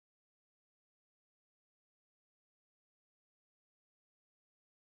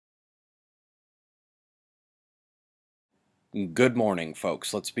Good morning,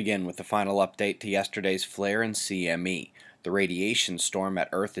 folks. Let's begin with the final update to yesterday's flare and CME. The radiation storm at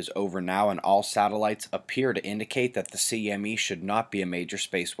Earth is over now, and all satellites appear to indicate that the CME should not be a major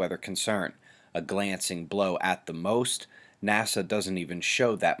space weather concern. A glancing blow at the most. NASA doesn't even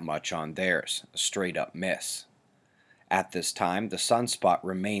show that much on theirs. A straight up miss. At this time, the sunspot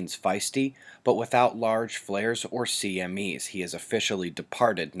remains feisty, but without large flares or CMEs. He has officially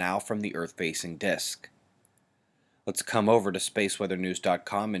departed now from the Earth-facing disk. Let's come over to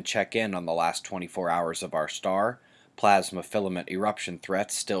spaceweathernews.com and check in on the last 24 hours of our star. Plasma filament eruption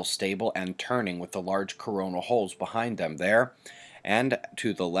threats still stable and turning with the large coronal holes behind them there. And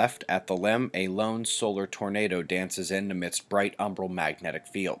to the left at the limb, a lone solar tornado dances in amidst bright umbral magnetic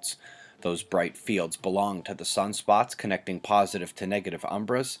fields. Those bright fields belong to the sunspots connecting positive to negative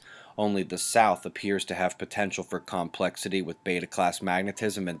umbras. Only the south appears to have potential for complexity with beta-class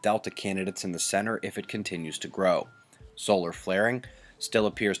magnetism and delta candidates in the center if it continues to grow. Solar flaring still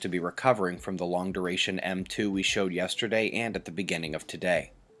appears to be recovering from the long-duration M2 we showed yesterday and at the beginning of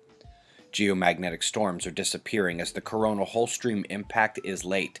today. Geomagnetic storms are disappearing as the coronal hole stream impact is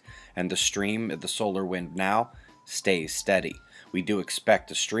late, and the stream of the solar wind now stays steady. We do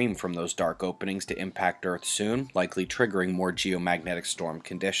expect a stream from those dark openings to impact Earth soon, likely triggering more geomagnetic storm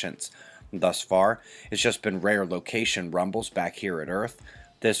conditions. Thus far, it's just been rare location rumbles back here at Earth.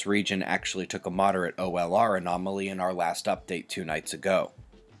 This region actually took a moderate OLR anomaly in our last update 2 nights ago.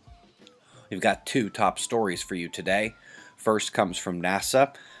 We've got 2 top stories for you today. First comes from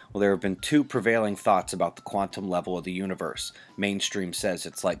NASA. Well, there have been 2 prevailing thoughts about the quantum level of the universe. Mainstream says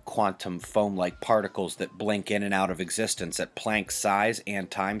it's like quantum foam-like particles that blink in and out of existence at Planck's size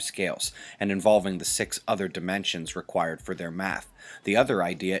and time scales, and involving the 6 other dimensions required for their math. The other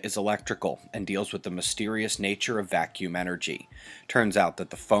idea is electrical, and deals with the mysterious nature of vacuum energy. Turns out that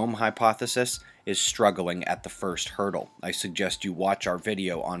the foam hypothesis is struggling at the first hurdle. I suggest you watch our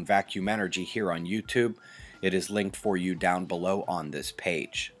video on vacuum energy here on YouTube. It is linked for you down below on this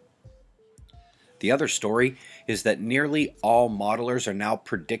page. The other story is that nearly all modelers are now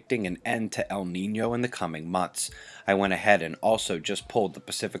predicting an end to El Nino in the coming months. I went ahead and also just pulled the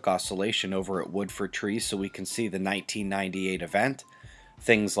Pacific Oscillation over at Woodford Trees so we can see the 1998 event.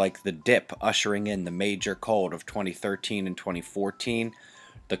 Things like the dip ushering in the major cold of 2013 and 2014,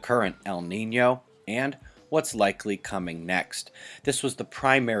 the current El Nino, and what's likely coming next. This was the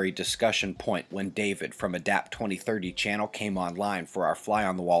primary discussion point when David from Adapt 2030 channel came online for our Fly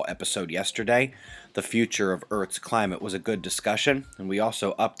on the Wall episode yesterday. The future of Earth's climate was a good discussion, and we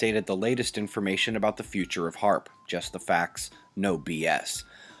also updated the latest information about the future of HAARP. Just the facts, no BS.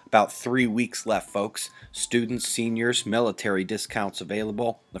 About 3 weeks left, folks. Students, seniors, military discounts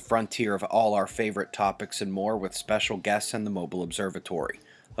available, the frontier of all our favorite topics and more with special guests and the mobile observatory.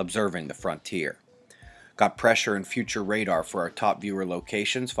 Observing the frontier. Got pressure and future radar for our top viewer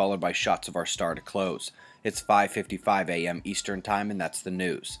locations, followed by shots of our star to close. It's 5:55 a.m. Eastern Time, and that's the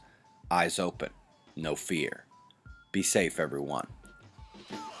news. Eyes open. No fear. Be safe, everyone.